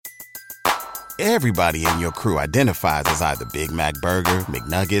Everybody in your crew identifies as either Big Mac Burger,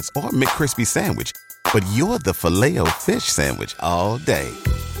 McNuggets, or McCrispy Sandwich. But you're the Filet-O-Fish Sandwich all day.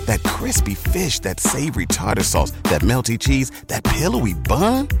 That crispy fish, that savory tartar sauce, that melty cheese, that pillowy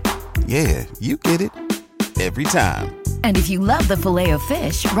bun. Yeah, you get it. Every time. And if you love the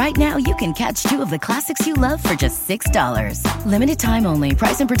Filet-O-Fish, right now you can catch two of the classics you love for just $6. Limited time only.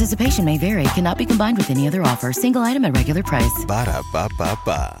 Price and participation may vary. Cannot be combined with any other offer. Single item at regular price.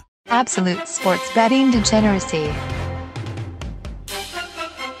 Ba-da-ba-ba-ba. Absolute sports betting degeneracy.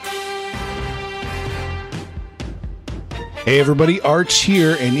 Hey everybody, Arch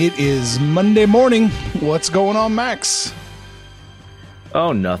here, and it is Monday morning. What's going on, Max?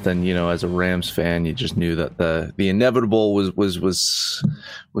 Oh, nothing. You know, as a Rams fan, you just knew that the inevitable was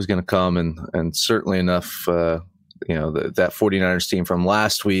going to come, and certainly enough, that 49ers team from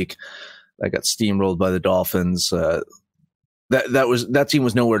last week that got steamrolled by the Dolphins. That team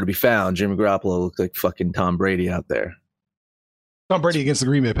was nowhere to be found. Jimmy Garoppolo looked like fucking Tom Brady out there. Tom Brady against the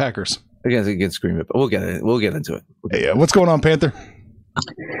Green Bay Packers. Against Green Bay, but we'll get into it. Hey, what's going on, Panther?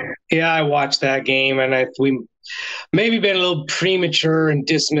 Yeah, I watched that game, and we maybe been a little premature and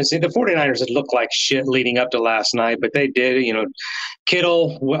dismissing. The 49ers had looked like shit leading up to last night, but they did. You know,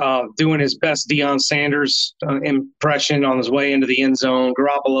 Kittle doing his best Deion Sanders impression on his way into the end zone.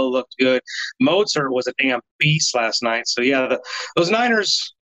 Garoppolo looked good. Mozart was a damn beast last night. So, yeah, those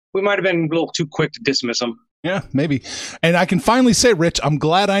Niners, we might have been a little too quick to dismiss them. Yeah, maybe. And I can finally say, Rich, I'm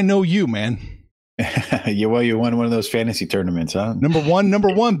glad I know you, man. You won one of those fantasy tournaments, huh? Number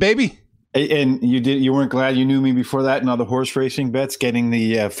one, baby. And you weren't glad you knew me before that and all the horse racing bets, getting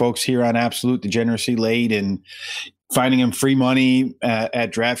the folks here on Absolute Degeneracy laid and finding them free money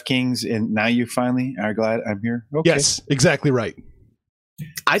at DraftKings. And now you finally are glad I'm here. Okay. Yes, exactly right.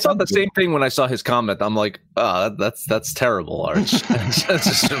 I thought the same thing when I saw his comment. I'm like, that's terrible, Arch. That's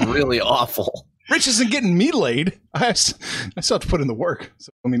just really awful. Rich isn't getting me laid. I still have to put in the work. So,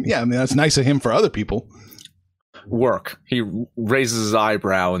 that's nice of him for other people. Work. He raises his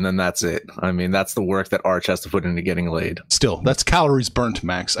eyebrow, and then that's it. I mean, that's the work that Arch has to put into getting laid. Still, that's calories burnt,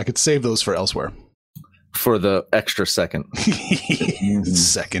 Max. I could save those for elsewhere. For the extra second.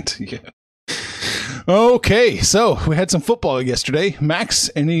 Second, yeah. Okay, so we had some football yesterday. Max,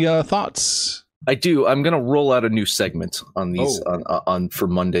 any thoughts? I do. I'm going to roll out a new segment on these on for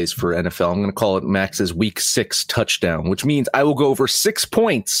Mondays for NFL. I'm going to call it Max's Week 6 touchdown, which means I will go over 6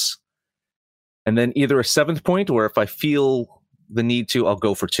 points and then either a 7th point, or if I feel the need to, I'll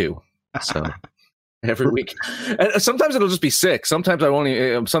go for 2. So every week, and sometimes it'll just be 6. Sometimes I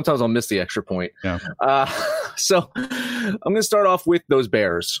won't. Sometimes I'll miss the extra point. Yeah. So I'm going to start off with those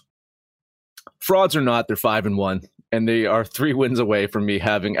Bears. Frauds or not, they're 5-1. And they are 3 wins away from me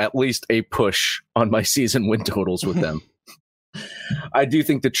having at least a push on my season win totals with them. I do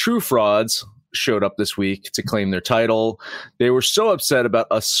think the true frauds showed up this week to claim their title. They were so upset about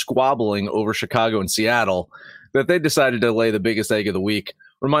us squabbling over Chicago and Seattle that they decided to lay the biggest egg of the week.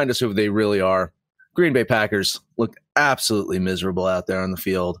 Remind us who they really are. Green Bay Packers look absolutely miserable out there on the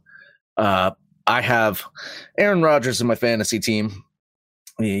field. I have Aaron Rodgers in my fantasy team.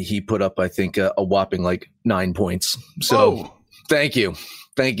 He put up, I think, a whopping 9 points. So Thank you.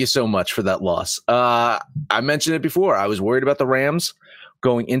 Thank you so much for that loss. I mentioned it before. I was worried about the Rams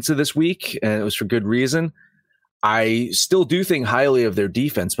going into this week, and it was for good reason. I still do think highly of their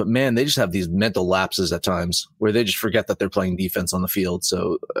defense, but man, they just have these mental lapses at times where they just forget that they're playing defense on the field.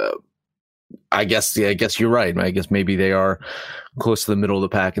 So I guess you're right. I guess maybe they are close to the middle of the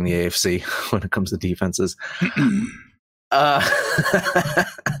pack in the AFC when it comes to defenses. A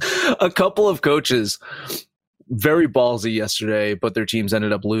couple of coaches very ballsy yesterday, but their teams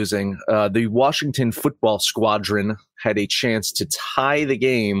ended up losing. The Washington Football Squadron had a chance to tie the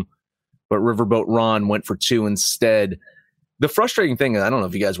game, but Riverboat Ron went for 2 instead. The frustrating thing, I don't know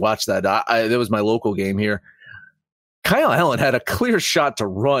if you guys watched that. That was my local game here. Kyle Allen had a clear shot to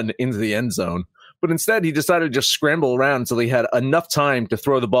run into the end zone, but instead he decided to just scramble around until he had enough time to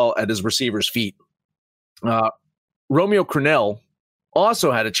throw the ball at his receiver's feet. Romeo Crennel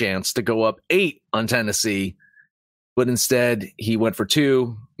also had a chance to go up 8 on Tennessee, but instead he went for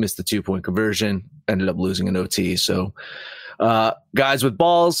 2, missed the 2-point conversion, ended up losing an OT. So guys with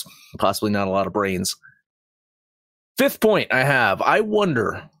balls, possibly not a lot of brains. 5th point I have, I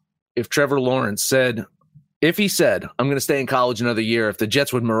wonder if Trevor Lawrence said, I'm going to stay in college another year, if the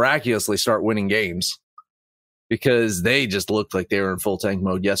Jets would miraculously start winning games, because they just looked like they were in full tank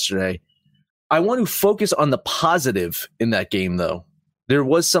mode yesterday. I want to focus on the positive in that game, though. There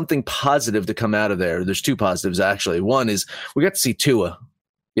was something positive to come out of there. There's 2 positives, actually. One is we got to see Tua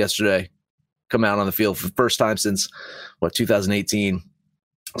yesterday come out on the field for the first time since, 2018.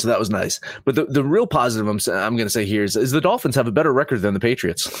 So that was nice. But the real positive I'm going to say here is the Dolphins have a better record than the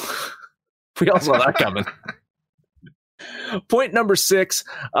Patriots. We all saw that coming. Point number 6,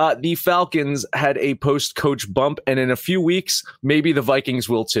 the Falcons had a post-coach bump, and in a few weeks, maybe the Vikings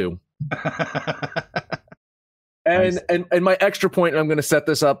will too. And my extra point, and I'm going to set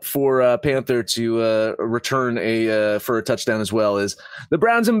this up for Panther to return for a touchdown as well, is the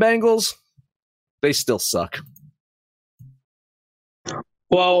Browns and Bengals, they still suck.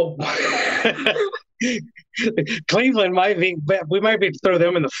 Well, Cleveland we might be able to throw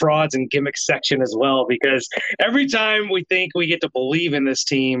them in the frauds and gimmicks section as well, because every time we think we get to believe in this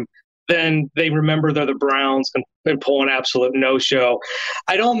team, then they remember they're the Browns and pull an absolute no-show.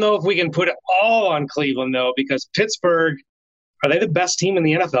 I don't know if we can put it all on Cleveland, though, because Pittsburgh, are they the best team in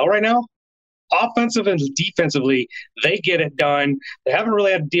the NFL right now? Offensive and defensively, they get it done. They haven't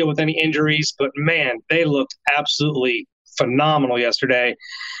really had to deal with any injuries, but, man, they looked absolutely phenomenal yesterday.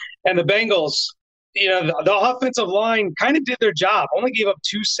 And the Bengals, the offensive line kind of did their job, only gave up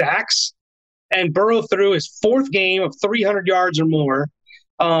 2 sacks, and Burrow threw his 4th game of 300 yards or more.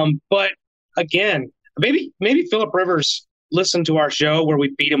 But again, maybe Phillip Rivers listened to our show where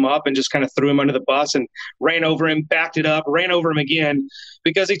we beat him up and just kind of threw him under the bus and ran over him, backed it up, ran over him again,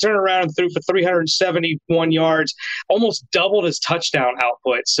 because he turned around and threw for 371 yards, almost doubled his touchdown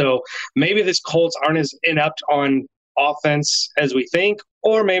output. So maybe this Colts aren't as inept on offense as we think,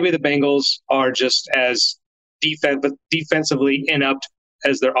 or maybe the Bengals are just as defensively inept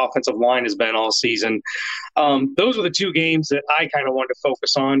as their offensive line has been all season. Those are the 2 games that I kind of wanted to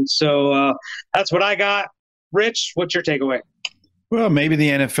focus on. So that's what I got. Rich, what's your takeaway? Well, maybe the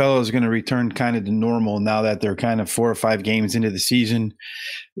NFL is going to return kind of to normal now that they're kind of 4 or 5 games into the season.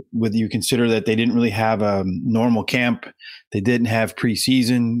 Whether you consider that they didn't really have a normal camp, they didn't have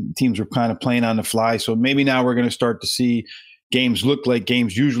preseason, teams were kind of playing on the fly. So maybe now we're going to start to see games look like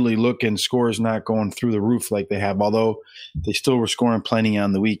games usually look, and scores not going through the roof like they have, although they still were scoring plenty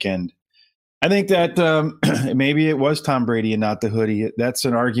on the weekend. I think that maybe it was Tom Brady and not the hoodie. That's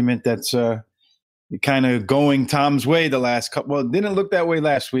an argument that's kind of going Tom's way the last couple. Well, it didn't look that way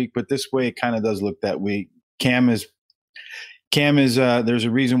last week, but this way it kind of does look that way. Cam is there's a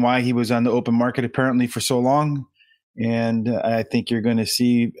reason why he was on the open market apparently for so long. And I think you're going to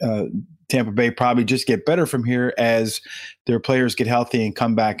see Tampa Bay probably just get better from here as their players get healthy and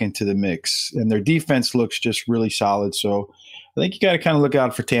come back into the mix. And their defense looks just really solid. So I think you got to kind of look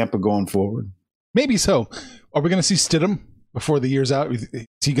out for Tampa going forward. Maybe so. Are we going to see Stidham before the year's out? Is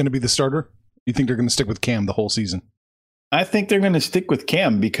he going to be the starter? You think they're going to stick with Cam the whole season? I think they're going to stick with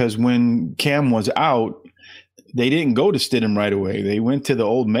Cam, because when Cam was out, they didn't go to Stidham right away. They went to the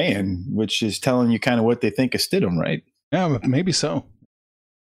old man, which is telling you kind of what they think of Stidham, right? Yeah, maybe so.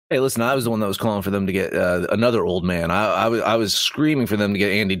 Hey, listen, I was the one that was calling for them to get another old man. I was screaming for them to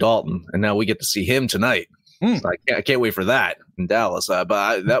get Andy Dalton, and now we get to see him tonight. So I can't wait for that in Dallas. That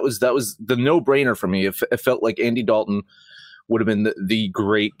was the no-brainer for me. It felt like Andy Dalton would have been the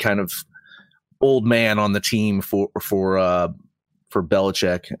great kind of old man on the team for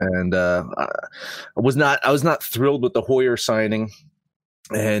Belichick, and I was not thrilled with the Hoyer signing.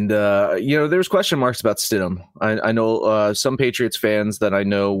 And there's question marks about Stidham. I know some Patriots fans that I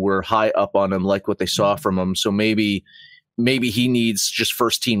know were high up on him, like what they saw from him. So maybe he needs just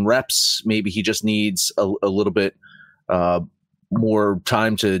first team reps. Maybe he just needs a little bit more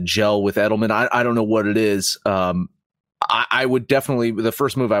time to gel with Edelman. I don't know what it is. I would definitely, the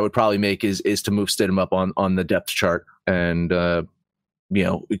first move I would probably make is to move Stidham up on the depth chart and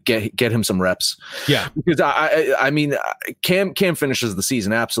get him some reps. Yeah, because I mean, Cam finishes the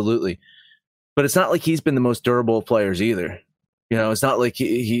season absolutely, but it's not like he's been the most durable of players either. It's not like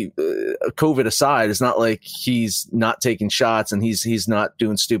he COVID aside, it's not like he's not taking shots and he's not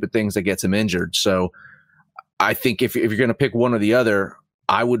doing stupid things that gets him injured. So I think if you're going to pick one or the other,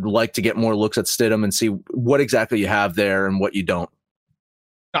 I would like to get more looks at Stidham and see what exactly you have there and what you don't.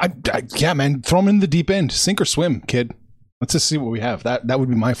 Yeah, man, throw him in the deep end, sink or swim, kid. Let's just see what we have. That would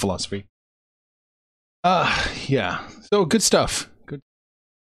be my philosophy. Yeah. So good stuff. Good.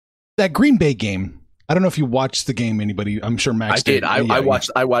 That Green Bay game. I don't know if you watched the game. Anybody? I'm sure Max did. I watched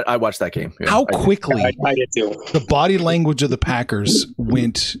that game. Yeah, how quickly I did too. The body language of the Packers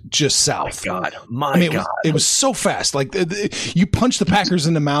went just south. My God. It was so fast. Like you punched the Packers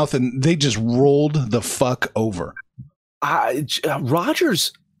in the mouth and they just rolled the fuck over.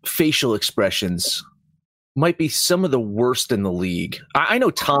 Rodgers' facial expressions might be some of the worst in the league. I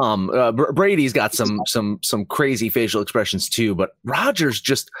know Tom Brady's got some crazy facial expressions too, but Rodgers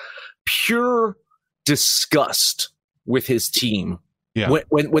just pure disgust with his team. Yeah.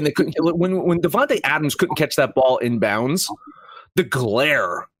 When Devontae Adams couldn't catch that ball in bounds, the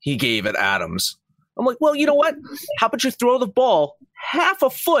glare he gave at Adams. I'm like, well, you know what? How about you throw the ball half a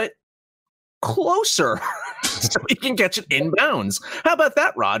foot closer so you can catch it inbounds? How about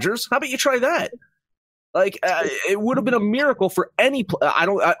that, Rodgers? How about you try that? Like, it would have been a miracle for any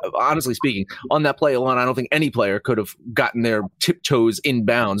honestly speaking, on that play alone, I don't think any player could have gotten their tiptoes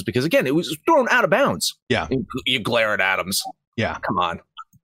inbounds because, again, it was thrown out of bounds. Yeah. You glare at Adams. Yeah. Come on.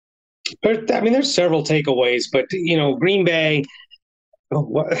 But, I mean, there's several takeaways, but, Green Bay,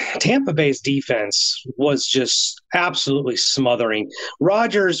 Tampa Bay's defense was just absolutely smothering.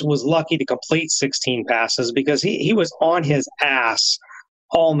 Rodgers was lucky to complete 16 passes because he was on his ass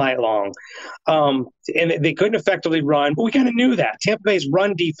all night long. And they couldn't effectively run, but we kind of knew that. Tampa Bay's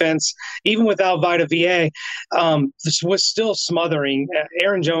run defense, even without Vita VA, was still smothering.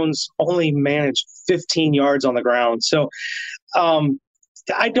 Aaron Jones only managed 15 yards on the ground. So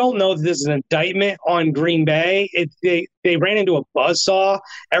I don't know that this is an indictment on Green Bay. They ran into a buzzsaw.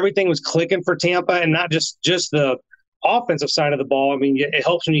 Everything was clicking for Tampa, and not just the offensive side of the ball. I mean, it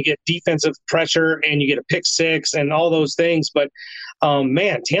helps when you get defensive pressure and you get a pick six and all those things. But,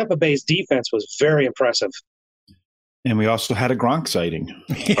 man, Tampa Bay's defense was very impressive. And we also had a Gronk sighting.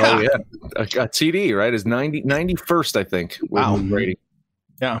 Yeah. Oh, yeah. A TD, right? Is 91st, I think. Wow. Brady.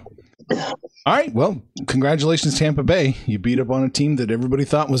 Yeah. All right. Well, congratulations, Tampa Bay. You beat up on a team that everybody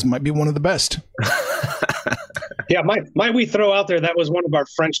thought might be one of the best. Yeah. Might we throw out there that was one of our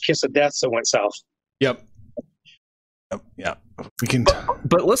French kiss of deaths that went south? Yep. Yeah, we can.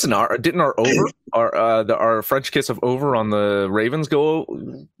 But listen, didn't our French kiss of over on the Ravens go?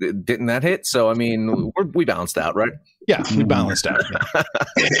 Didn't that hit? So I mean, we balanced out, right? Yeah, we balanced out.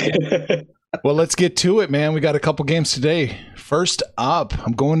 Yeah. Well, let's get to it, man. We got a couple games today. First up,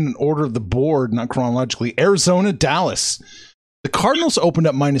 I'm going in order of the board, not chronologically. Arizona, Dallas. The Cardinals opened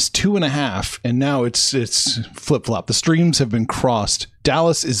up -2.5, and now it's flip flop. The streams have been crossed.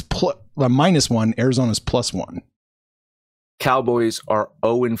 Dallas is -1. Arizona's +1. Cowboys are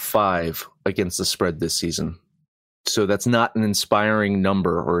 0-5 against the spread this season. So that's not an inspiring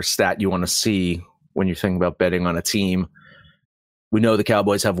number or a stat you want to see when you're thinking about betting on a team. We know the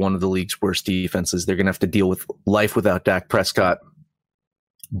Cowboys have one of the league's worst defenses. They're going to have to deal with life without Dak Prescott.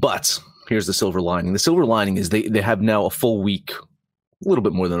 But here's the silver lining. The silver lining is they have now a full week, a little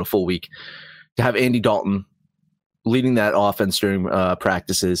bit more than a full week, to have Andy Dalton leading that offense during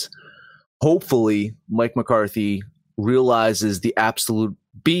practices. Hopefully, Mike McCarthy realizes the absolute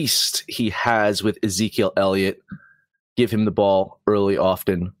beast he has with Ezekiel Elliott. Give him the ball early,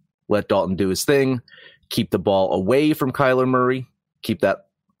 often. Let Dalton do his thing. Keep the ball away from Kyler Murray. Keep that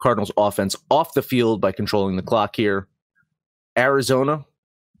Cardinals offense off the field by controlling the clock here. Arizona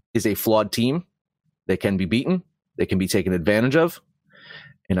is a flawed team. They can be beaten. They can be taken advantage of.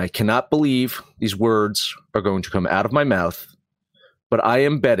 And I cannot believe these words are going to come out of my mouth, but I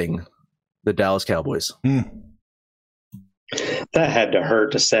am betting the Dallas Cowboys. That had to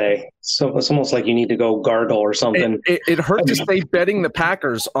hurt to say. So it's almost like you need to go gargle or something. It hurt to say betting the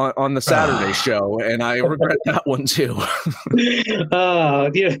Packers on the Saturday show, and I regret that one too.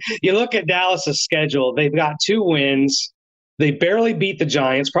 You look at Dallas's schedule. They've got 2 wins. They barely beat the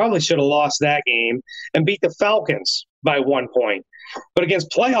Giants. Probably should have lost that game, and beat the Falcons by 1 point. But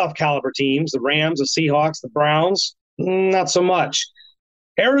against playoff caliber teams, the Rams, the Seahawks, the Browns, not so much.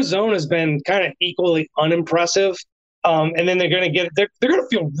 Arizona's been kind of equally unimpressive. And then they're going to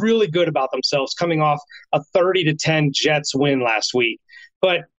feel really good about themselves coming off a 30-10 Jets win last week.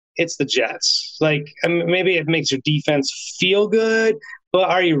 But it's the Jets. Like, I mean, maybe it makes your defense feel good, but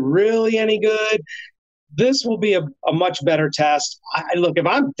are you really any good? This will be a much better test. Look, if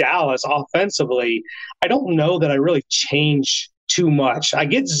I'm Dallas offensively, I don't know that I really change too much. I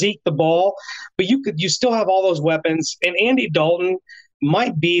get Zeke the ball, but you still have all those weapons. And Andy Dalton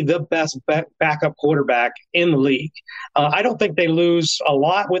might be the best backup quarterback in the league. I don't think they lose a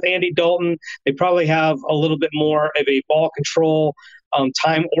lot with Andy Dalton. They probably have a little bit more of a ball control,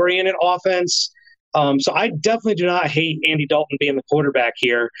 time-oriented offense. So I definitely do not hate Andy Dalton being the quarterback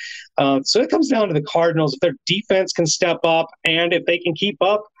here. So it comes down to the Cardinals. If their defense can step up and if they can keep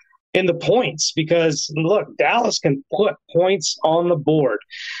up in the points, because, look, Dallas can put points on the board.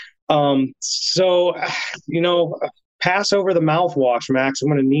 Pass over the mouthwash, Max. I'm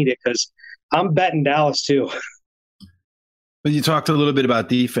going to need it because I'm betting Dallas too. But you talked a little bit about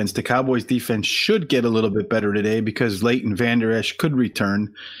defense. The Cowboys defense should get a little bit better today because Leighton Vander Esch could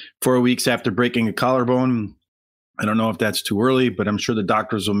return 4 weeks after breaking a collarbone. I don't know if that's too early, but I'm sure the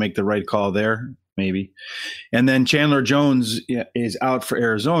doctors will make the right call there, maybe. And then Chandler Jones is out for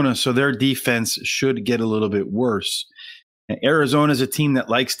Arizona, so their defense should get a little bit worse. Arizona is a team that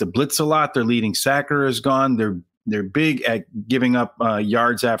likes to blitz a lot. Their leading sacker is gone. Their They're big at giving up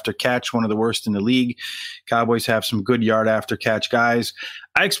yards after catch, one of the worst in the league. Cowboys have some good yard after catch guys.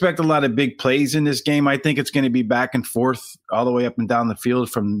 I expect a lot of big plays in this game. I think it's going to be back and forth all the way up and down the field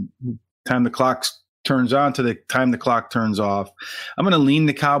from time the clock turns on to the time the clock turns off. I'm going to lean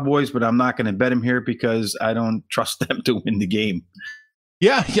the Cowboys, but I'm not going to bet them here because I don't trust them to win the game.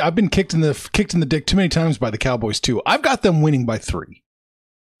 Yeah, I've been kicked in the dick too many times by the Cowboys too. I've got them winning by 3.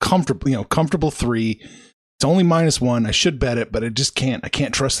 Comfortable 3. It's only -1. I should bet it, but I just can't. I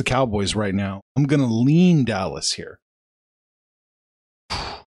can't trust the Cowboys right now. I'm going to lean Dallas here.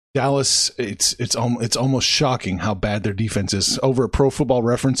 Dallas, it's almost shocking how bad their defense is. Over at Pro Football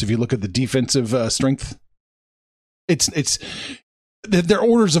Reference, if you look at the defensive strength, it's they're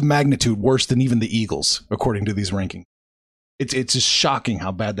orders of magnitude worse than even the Eagles, according to these rankings. It's just shocking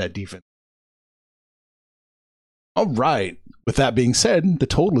how bad that defense. All right. With that being said, the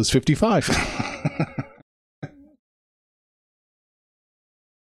total is 55.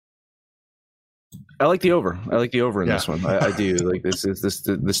 I like the over. In this one. I do. Like this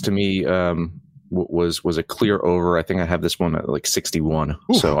to me was a clear over. I think I have this one at like 61.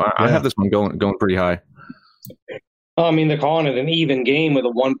 Ooh, so I have this one going pretty high. I mean, they're calling it an even game with a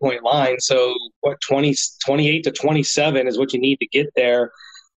 1-point line. So what, 28 to 27 is what you need to get there.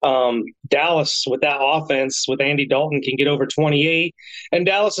 Dallas with that offense with Andy Dalton can get over 28, and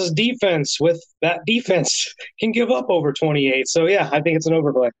Dallas's defense with that defense can give up over 28. So yeah, I think it's an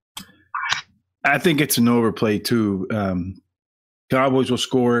overplay. I think it's an overplay too. Cowboys will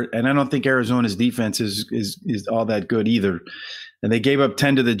score, and I don't think Arizona's defense is all that good either. And they gave up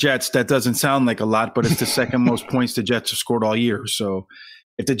 10 to the Jets. That doesn't sound like a lot, but it's the second most points the Jets have scored all year. So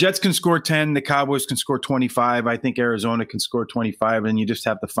if the Jets can score 10, the Cowboys can score 25. I think Arizona can score 25, and you just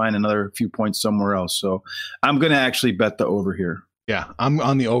have to find another few points somewhere else. So I'm going to actually bet the over here. Yeah, I'm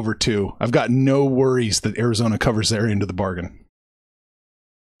on the over too. I've got no worries that Arizona covers their end of the bargain.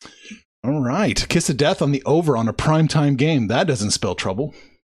 All right. Kiss of death on the over on a primetime game. That doesn't spell trouble.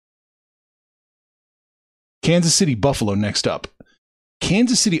 Kansas City, Buffalo next up.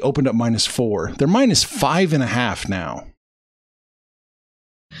 Kansas City opened up -4. They're -5.5 now.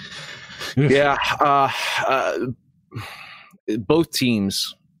 Yeah. Both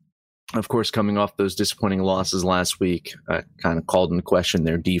teams, of course, coming off those disappointing losses last week, kind of called into question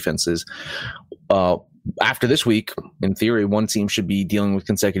their defenses. After this week, in theory, one team should be dealing with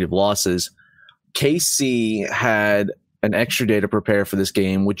consecutive losses. KC had an extra day to prepare for this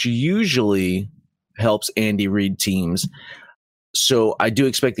game, which usually helps Andy Reid teams. So I do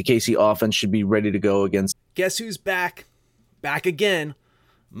expect the KC offense should be ready to go against. Guess who's back? Back again.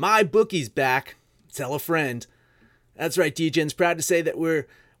 My bookie's back. Tell a friend. That's right, DJ's proud to say that we're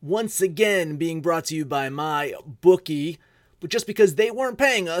once again being brought to you by My Bookie. But just because they weren't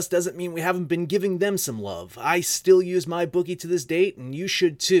paying us doesn't mean we haven't been giving them some love. I still use My Bookie to this date, and you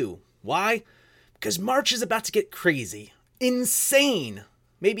should too. Why? Because March is about to get crazy. Insane.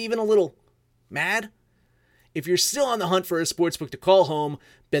 Maybe even a little mad. If you're still on the hunt for a sportsbook to call home,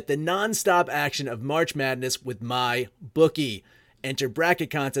 bet the non-stop action of March Madness with My Bookie. Enter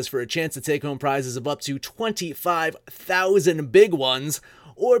bracket contests for a chance to take home prizes of up to 25,000 big ones,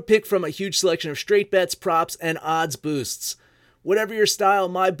 or pick from a huge selection of straight bets, props, and odds boosts. Whatever your style,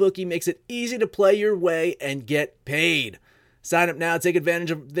 MyBookie makes it easy to play your way and get paid. Sign up now, take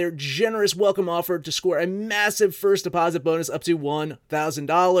advantage of their generous welcome offer to score a massive first deposit bonus up to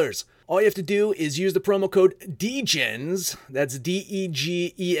 $1,000. All you have to do is use the promo code DEGENS, that's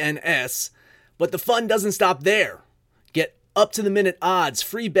DEGENS, but the fun doesn't stop there. Get up-to-the-minute odds,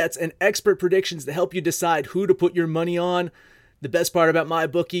 free bets, and expert predictions to help you decide who to put your money on. The best part about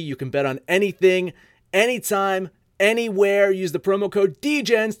MyBookie, you can bet on anything, anytime, anywhere. Use the promo code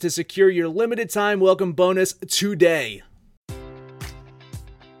DEGENS to secure your limited time welcome bonus today.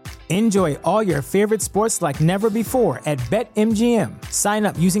 Enjoy all your favorite sports like never before at BetMGM. Sign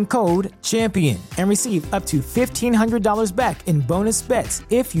up using code CHAMPION and receive up to $1,500 back in bonus bets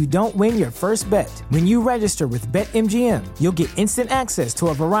if you don't win your first bet. When you register with BetMGM, you'll get instant access to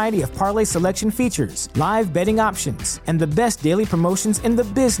a variety of parlay selection features, live betting options, and the best daily promotions in the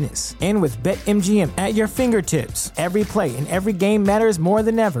business. And with BetMGM at your fingertips, every play and every game matters more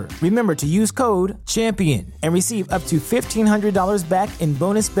than ever. Remember to use code CHAMPION and receive up to $1,500 back in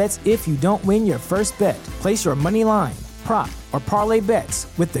bonus bets if you don't win your first bet. Place your money line, prop, or parlay bets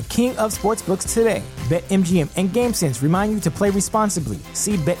with the king of sportsbooks today. BetMGM and GameSense remind you to play responsibly.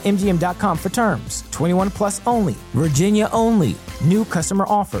 See BetMGM.com for terms. 21 plus only. Virginia only. New customer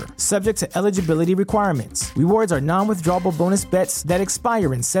offer. Subject to eligibility requirements. Rewards are non-withdrawable bonus bets that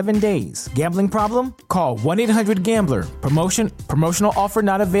expire in 7 days. Gambling problem? Call 1-800-GAMBLER. Promotional offer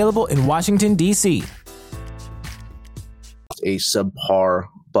not available in Washington, D.C. against a subpar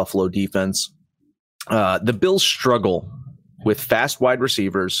Buffalo defense. The Bills struggle with fast wide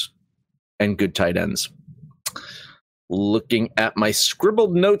receivers and good tight ends. Looking at my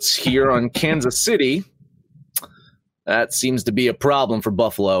scribbled notes here on Kansas City, that seems to be a problem for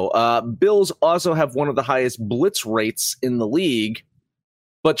Buffalo. Bills also have one of the highest blitz rates in the league,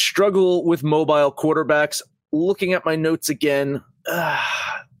 but struggle with mobile quarterbacks. Looking at my notes again,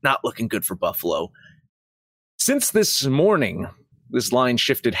 not looking good for Buffalo. Since this morning, this line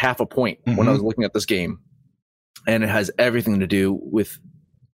shifted half a point when I was looking at this game, and it has everything to do with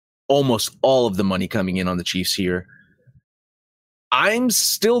almost all of the money coming in on the Chiefs here. I'm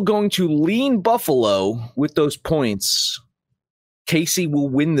still going to lean Buffalo with those points. KC will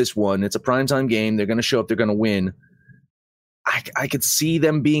win this one. It's a primetime game. They're going to show up. They're going to win. I could see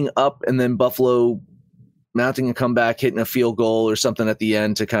them being up and then Buffalo mounting a comeback, hitting a field goal or something at the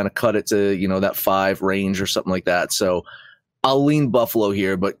end to kind of cut it to, that 5 range or something like that. So I'll lean Buffalo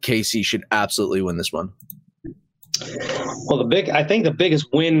here, but KC should absolutely win this one. Well, I think the biggest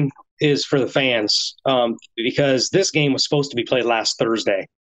win is for the fans because this game was supposed to be played last Thursday.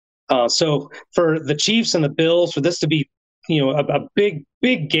 So for the Chiefs and the Bills, for this to be, a big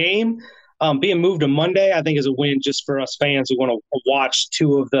game being moved to Monday, I think is a win just for us fans who want to watch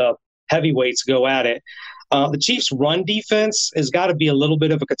two of the heavyweights go at it. The Chiefs' run defense has got to be a little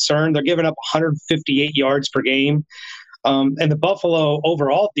bit of a concern. They're giving up 158 yards per game. And the Buffalo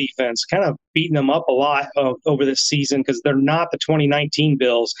overall defense kind of beating them up a lot over this season because they're not the 2019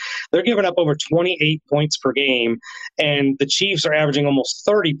 Bills. They're giving up over 28 points per game, and the Chiefs are averaging almost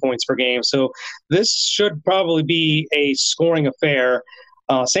 30 points per game. So this should probably be a scoring affair.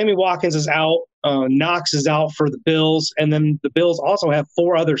 Sammy Watkins is out. Knox is out for the Bills. And then the Bills also have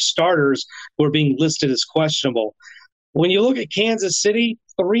 4 other starters who are being listed as questionable. When you look at Kansas City,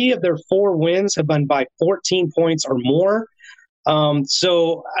 3 of their 4 wins have been by 14 points or more.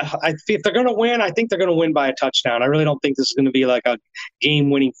 So if they're going to win, I think they're going to win by a touchdown. I really don't think this is going to be like a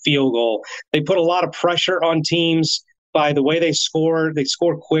game-winning field goal. They put a lot of pressure on teams by the way they score. They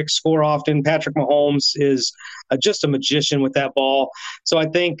score quick, score often. Patrick Mahomes is just a magician with that ball. So I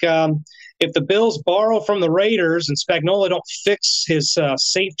think if the Bills borrow from the Raiders and Spagnuolo don't fix his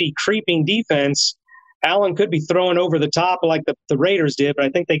safety creeping defense, Allen could be throwing over the top like the Raiders did, but I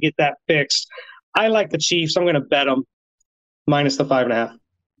think they get that fixed. I like the Chiefs. I'm going to bet them minus the 5.5.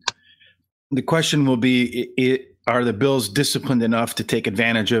 The question will be, are the Bills disciplined enough to take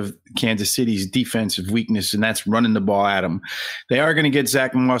advantage of Kansas City's defensive weakness, and that's running the ball at them? They are going to get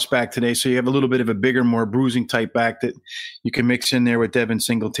Zach Moss back today, so you have a little bit of a bigger, more bruising type back that you can mix in there with Devin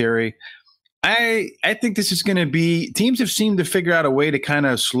Singletary. I think this is going to be – teams have seemed to figure out a way to kind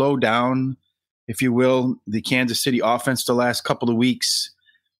of slow down, if you will, the Kansas City offense the last couple of weeks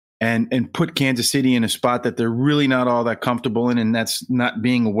and put Kansas City in a spot that they're really not all that comfortable in, and that's not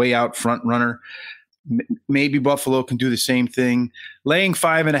being a way out front runner. Maybe Buffalo can do the same thing. Laying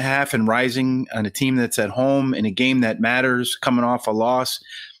 5.5 and rising on a team that's at home in a game that matters, coming off a loss.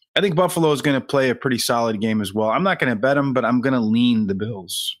 I think Buffalo is going to play a pretty solid game as well. I'm not going to bet them, but I'm going to lean the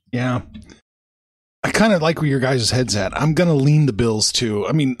Bills. Yeah. I kind of like where your guys' head's at. I'm going to lean the Bills, too.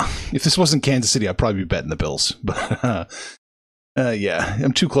 I mean, if this wasn't Kansas City, I'd probably be betting the Bills. But, yeah,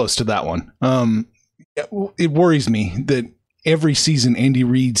 I'm too close to that one. It worries me that every season Andy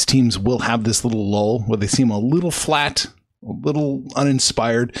Reid's teams will have this little lull where they seem a little flat, a little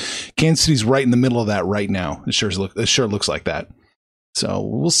uninspired. Kansas City's right in the middle of that right now. It sure looks like that. So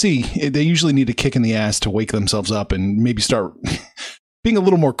we'll see. They usually need a kick in the ass to wake themselves up and maybe start being a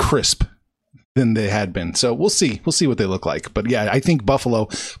little more crisp than they had been. So we'll see. We'll see what they look like. But yeah, I think Buffalo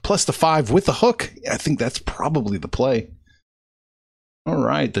plus the 5 with the hook. I think that's probably the play. All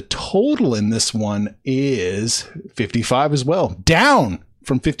right. The total in this one is 55 as well. Down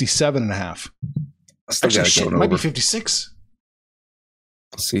from 57.5. Actually, shit, it might be 56.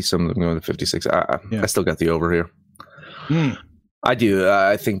 See some of them going to 56. Yeah. I still got the over here. I do.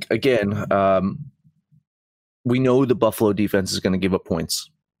 I think, again, we know the Buffalo defense is going to give up points.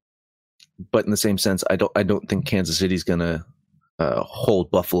 But in the same sense, I don't think Kansas City's going to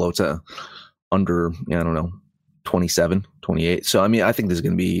hold Buffalo to under, 27, 28. So, I mean, I think this is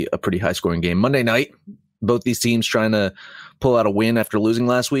going to be a pretty high-scoring game. Monday night, both these teams trying to pull out a win after losing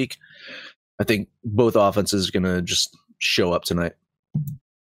last week. I think both offenses are going to just show up tonight.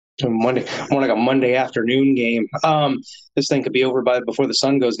 Monday, more like a Monday afternoon game. This thing could be over before the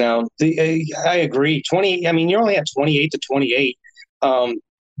sun goes down. I agree. 20. I mean, you're only at 28 to 28.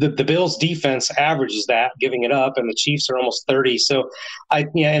 The Bills defense averages that, giving it up, and the Chiefs are almost 30. So,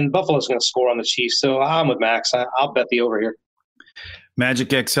 and Buffalo's going to score on the Chiefs. So I'm with Max. I'll bet the over here.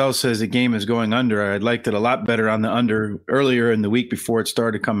 Magic XL says the game is going under. I'd liked it a lot better on the under earlier in the week before it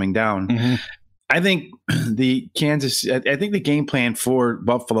started coming down. Mm-hmm. I think the game plan for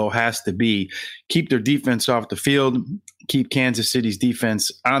Buffalo has to be keep their defense off the field, keep Kansas City's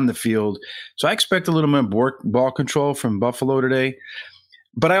defense on the field. So I expect a little more ball control from Buffalo today.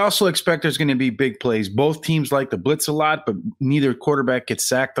 But I also expect there's going to be big plays. Both teams like to blitz a lot, but neither quarterback gets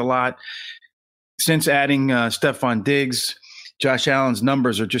sacked a lot. Since adding Stephon Diggs, Josh Allen's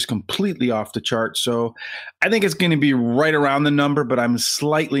numbers are just completely off the chart. So I think it's going to be right around the number, but I'm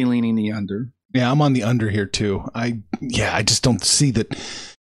slightly leaning the under. Yeah, I'm on the under here too. I just don't see that.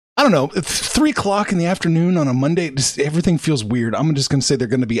 I don't know. It's 3:00 in the afternoon on a Monday. Just everything feels weird. I'm just going to say they're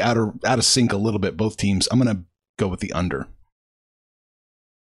going to be out of sync a little bit, both teams. I'm going to go with the under.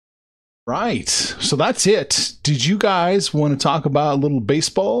 Right. So that's it. Did you guys want to talk about a little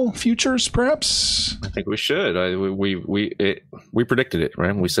baseball futures, perhaps? I think we should. We predicted it,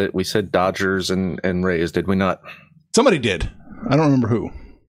 right? We said Dodgers and Rays, did we not? Somebody did. I don't remember who.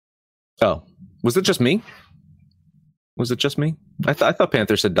 Oh, was it just me? I thought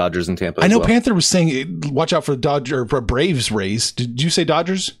Panther said Dodgers and Tampa. I know Panther was saying, watch out for Braves Rays. Did you say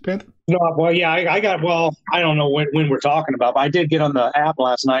Dodgers, Panther? No, well, yeah, I don't know when we're talking about, but I did get on the app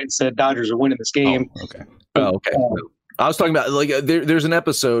last night and said Dodgers are winning this game. Oh, okay. I was talking about there's an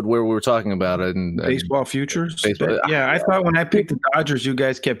episode where we were talking about it and baseball futures. Yeah, I thought when I picked the Dodgers, you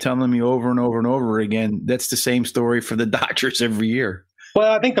guys kept telling me over and over and over again. That's the same story for the Dodgers every year. Well,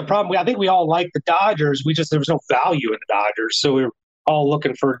 I think we all like the Dodgers. There was no value in the Dodgers, so we were all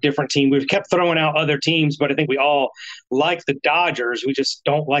looking for a different team. We've kept throwing out other teams, but I think we all like the Dodgers. We just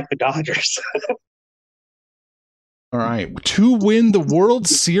don't like the Dodgers. All right. To win the World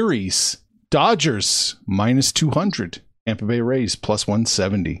Series, Dodgers -200, Tampa Bay Rays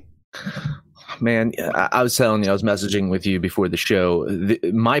 +170. Man, I was telling you, I was messaging with you before the show.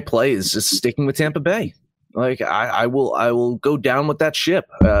 My play is just sticking with Tampa Bay. Like I will go down with that ship.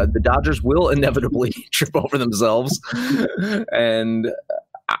 The Dodgers will inevitably trip over themselves, and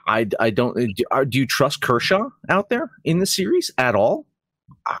I don't. Do you trust Kershaw out there in the series at all?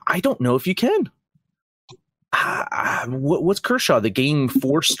 I don't know if you can. What's Kershaw? The Game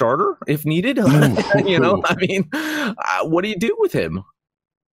 4 starter if needed? You know, I mean, what do you do with him?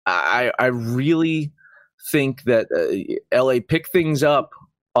 I really think that LA picked things up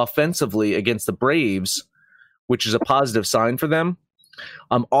offensively against the Braves, which is a positive sign for them.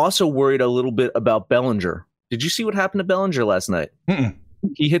 I'm also worried a little bit about Bellinger. Did you see what happened to Bellinger last night? Mm-mm.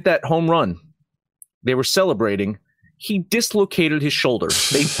 He hit that home run. They were celebrating. He dislocated his shoulder.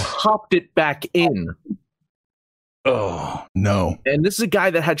 They popped it back in. Oh, no. And this is a guy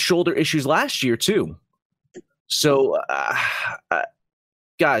that had shoulder issues last year, too. So,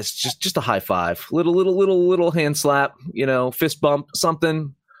 guys, just a high five. Little hand slap, you know, fist bump,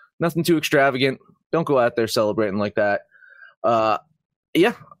 something. Nothing too extravagant. Don't go out there celebrating like that.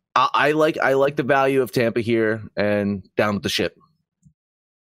 Yeah, I like the value of Tampa here and down with the ship.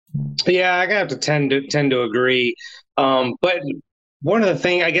 Yeah, I have to tend to agree. But one of the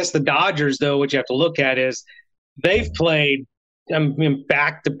things, I guess, the Dodgers, though, what you have to look at is they've played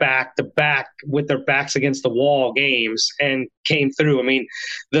back to back with their backs against the wall games and came through. I mean,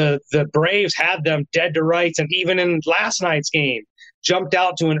 the Braves had them dead to rights, and even in last night's game, jumped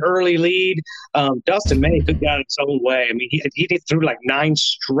out to an early lead. Dustin May took that its own way. I mean, he threw like 9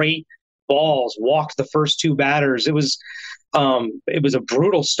 straight balls, walked the first 2 batters. It was a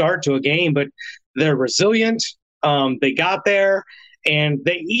brutal start to a game, but they're resilient. They got there, and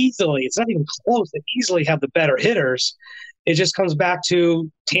they easily, it's not even close, they easily have the better hitters. It just comes back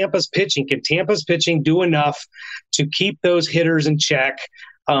to Tampa's pitching. Can Tampa's pitching do enough to keep those hitters in check?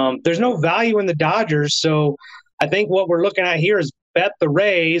 There's no value in the Dodgers, so I think what we're looking at here is bet the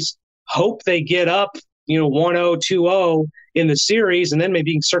Rays, hope they get up, 1-0, 2-0 in the series, and then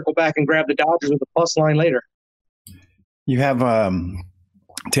maybe you can circle back and grab the Dodgers with a plus line later. You have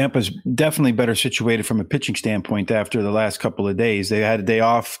Tampa's definitely better situated from a pitching standpoint after the last couple of days. They had a day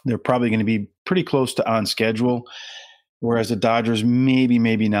off. They're probably going to be pretty close to on schedule, whereas the Dodgers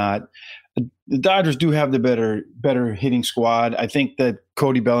maybe not. The Dodgers do have the better hitting squad. I think that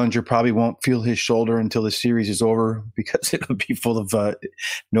Cody Bellinger probably won't feel his shoulder until the series is over because it'll be full of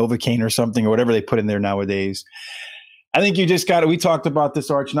Novocaine or something or whatever they put in there nowadays. I think you just got to – we talked about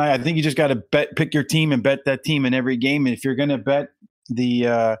this, Arch and I think you just got to pick your team and bet that team in every game. And if you're going to bet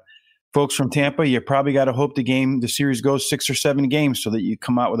the folks from Tampa, you probably got to hope the series goes 6 or 7 games so that you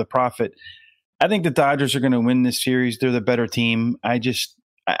come out with a profit. I think the Dodgers are going to win this series. They're the better team.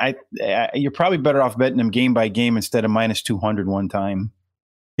 You're probably better off betting them game by game instead of -200 one time.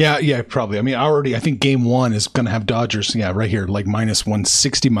 Yeah, probably. I mean, I think game one is going to have Dodgers, right here, like minus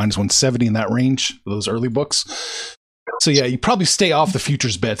 160, minus 170 in that range for those early books. So, yeah, you probably stay off the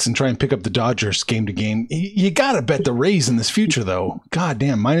futures bets and try and pick up the Dodgers game to game. You got to bet the Rays in this future, though. God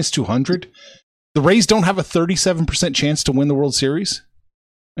damn, minus 200. The Rays don't have a 37% chance to win the World Series?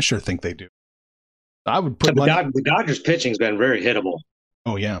 I sure think they do. I would put the Dodgers pitching's been very hittable.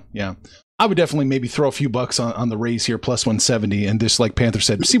 Oh, yeah. I would definitely maybe throw a few bucks on the Rays here, plus 170, and just like Panther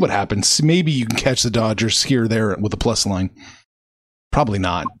said, see what happens. Maybe you can catch the Dodgers here or there with a plus line. Probably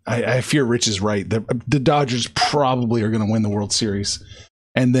not. I fear Rich is right. The Dodgers probably are going to win the World Series,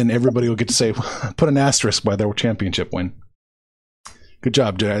 and then everybody will get to say, put an asterisk by their championship win. Good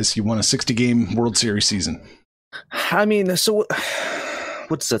job, guys. You won a 60-game World Series season. I mean, so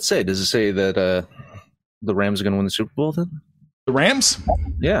what does that say? Does it say that the Rams are going to win the Super Bowl then? The Rams?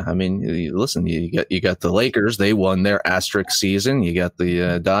 Yeah, I mean, listen, you got the Lakers. They won their asterisk season. You got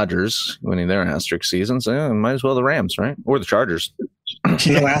the Dodgers winning their asterisk season. So yeah, might as well the Rams, right? Or the Chargers.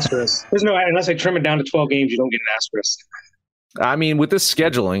 No asterisk. There's no, unless they trim it down to 12 games, you don't get an asterisk. I mean, with this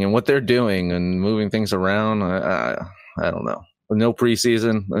scheduling and what they're doing and moving things around, I don't know. No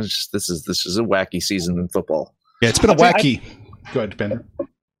preseason. This is a wacky season in football. Yeah, it's been a wacky. Go ahead, Ben.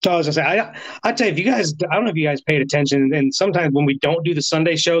 So I was gonna say, I tell you, if you guys, I don't know if you guys paid attention, and sometimes when we don't do the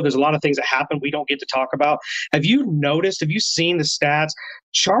Sunday show, there's a lot of things that happen we don't get to talk about. Have you seen the stats?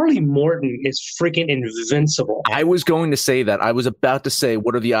 Charlie Morton is freaking invincible. I was going to say that. I was about to say,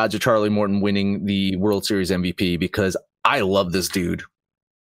 what are the odds of Charlie Morton winning the World Series MVP? Because I love this dude.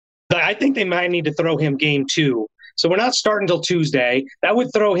 I think they might need to throw him game 2. So we're not starting until Tuesday. That would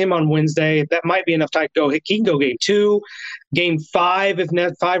throw him on Wednesday. That might be enough time to go. He can go game 2, game 5, if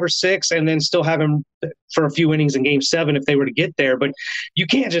not 5 or 6, and then still have him for a few innings in game 7 if they were to get there. But you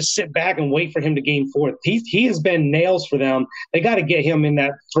can't just sit back and wait for him to game 4. He has been nails for them. They got to get him in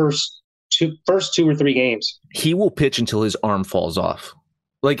that first 2 or 3 games. He will pitch until his arm falls off.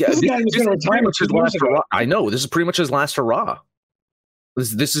 Like this guy was going to retire his last hurrah. I know, this is pretty much his last hurrah.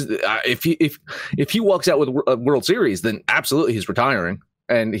 This is if he walks out with a World Series, then absolutely he's retiring,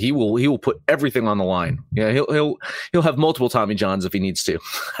 and he will put everything on the line. Yeah, he'll have multiple Tommy Johns if he needs to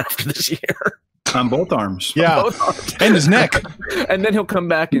after this year on both arms. Yeah, both arms. And his neck, and then he'll come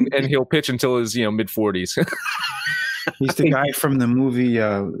back and he'll pitch until his mid 40s. He's the guy from the movie.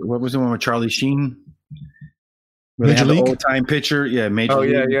 What was the one with Charlie Sheen? Major League? Old-time pitcher. Yeah, Major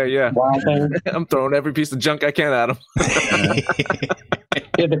League. Yeah. I'm throwing every piece of junk I can at him.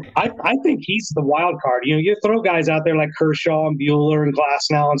 I think he's the wild card. You throw guys out there like Kershaw and Buehler and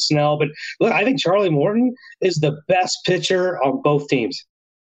Glasnow and Snell, but look, I think Charlie Morton is the best pitcher on both teams.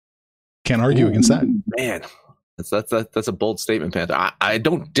 Can't argue against that. Man, that's a bold statement, Panther. I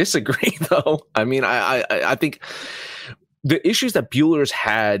don't disagree, though. I mean, I think the issues that Buehler's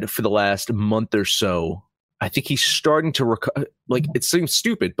had for the last month or so, I think he's starting to recover. Like, it seems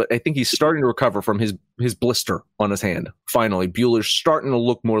stupid, but I think he's starting to recover from his blister on his hand. Finally, Buehler's starting to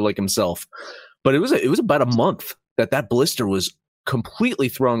look more like himself. But it was about a month that blister was completely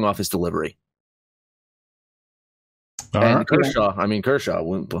throwing off his delivery. And Kershaw,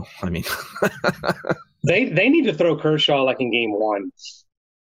 they need to throw Kershaw like in game 1.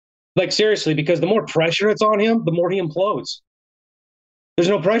 Like, seriously, because the more pressure it's on him, the more he implodes. There's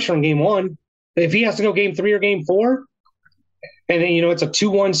no pressure on game 1. If he has to go game 3 or game 4, and then, it's a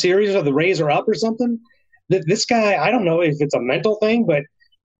 2-1 series or the Rays are up or something, this guy, I don't know if it's a mental thing, but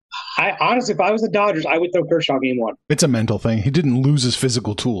I honestly, if I was the Dodgers, I would throw Kershaw game 1. It's a mental thing. He didn't lose his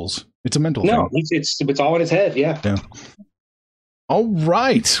physical tools. It's a mental thing. No, it's all in his head, yeah. All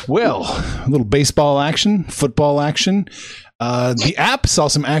right. Well, a little baseball action, football action. The app saw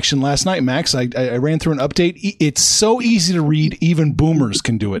some action last night, Max. I ran through an update. It's so easy to read, even boomers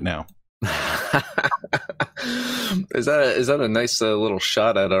can do it now. Is that a nice little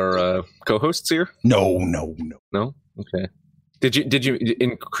shot at our co-hosts here? No. Okay. Did you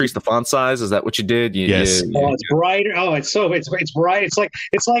increase the font size? Is that what you did? Yes. It's brighter. Oh, it's bright. It's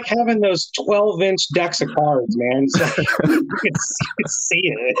like having those 12-inch decks of cards, man. It's like, you can see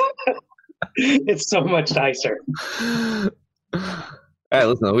it. It's so much nicer. Hey,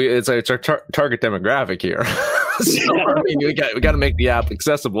 listen, it's our target demographic here. So, I mean, we got to make the app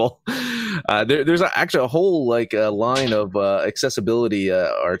accessible. There's actually a whole line of accessibility,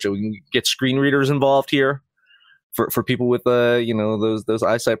 Arch. We can get screen readers involved here for people with those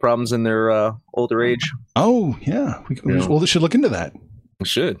eyesight problems in their older age. Oh yeah, we should look into that. We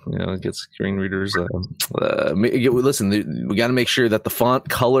should, get screen readers. Listen, we got to make sure that the font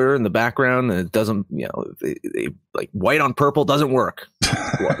color in the background, it doesn't, like white on purple doesn't work.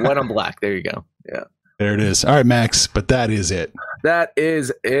 White on black. There you go. Yeah. There it is. All right, Max, but that is it. That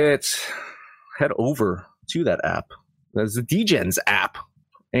is it. Head over to that app. That's the DGens app,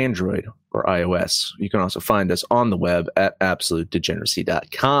 Android or iOS. You can also find us on the web at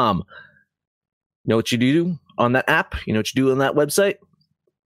absolutedegeneracy.com. Know what you do on that app? You know what you do on that website?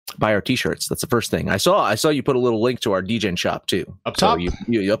 Buy our t-shirts. That's the first thing. I saw you put a little link to our DGen shop too. Up top. So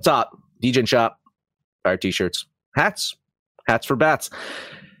you up top, DGen shop, buy our t-shirts, hats for bats.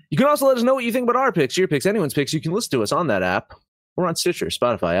 You can also let us know what you think about our picks, your picks, anyone's picks. You can listen to us on that app. We're on Stitcher,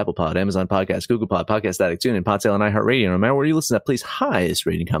 Spotify, Apple Pod, Amazon Podcast, Google Pod, Podcast Addict, TuneIn, Podtail, and iHeartRadio. No matter where you listen to, please highest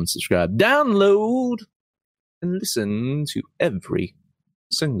rating, comment, subscribe, download, and listen to every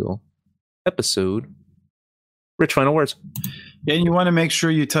single episode. Rich, final words. Yeah, and you want to make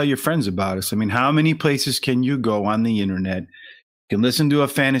sure you tell your friends about us. I mean, how many places can you go on the internet? You can listen to a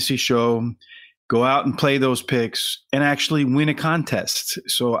fantasy show, go out and play those picks, and actually win a contest.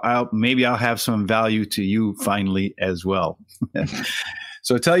 So maybe I'll have some value to you finally as well.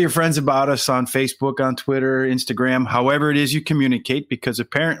 So tell your friends about us on Facebook, on Twitter, Instagram, however it is you communicate, because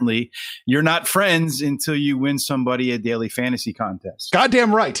apparently you're not friends until you win somebody a daily fantasy contest.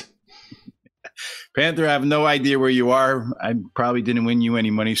 Goddamn right. Panther, I have no idea where you are. I probably didn't win you any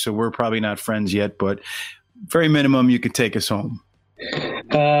money, so we're probably not friends yet, but very minimum, you could take us home.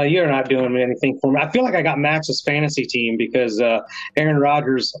 You're not doing anything for me. I feel like I got Max's fantasy team because Aaron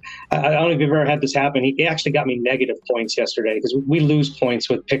Rodgers, I don't know if you've ever had this happen. He actually got me negative points yesterday because we lose points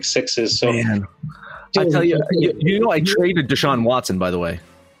with pick sixes. So, man, I tell you, I traded Deshaun Watson, by the way.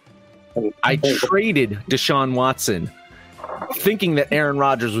 I traded Deshaun Watson thinking that Aaron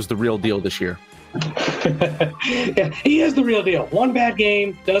Rodgers was the real deal this year. Yeah, he is the real deal. One bad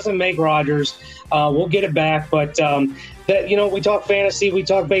game doesn't make Rodgers. We'll get it back, but we talk fantasy, we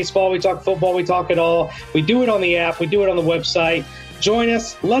talk baseball, we talk football, we talk it all. We do it on the app, we do it on the website. Join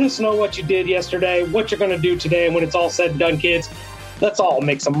us. Let us know what you did yesterday, what you're going to do today, and when it's all said and done, kids, let's all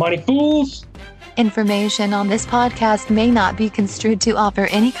make some money, fools. Information on this podcast may not be construed to offer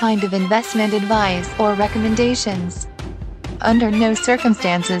any kind of investment advice or recommendations. Under no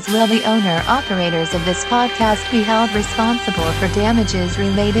circumstances will the owner-operators of this podcast be held responsible for damages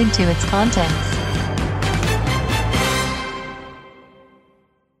related to its contents.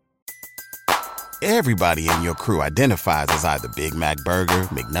 Everybody in your crew identifies as either Big Mac Burger,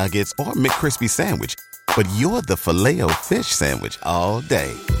 McNuggets, or McCrispy Sandwich. But you're the Filet-O-Fish Sandwich all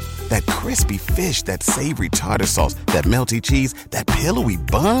day. That crispy fish, that savory tartar sauce, that melty cheese, that pillowy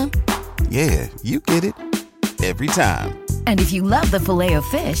bun. Yeah, you get it. Every time. And if you love the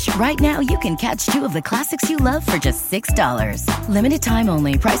Filet-O-Fish, right now you can catch two of the classics you love for just $6. Limited time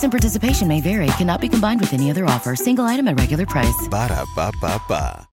only. Price and participation may vary. Cannot be combined with any other offer. Single item at regular price. Ba-da-ba-ba-ba.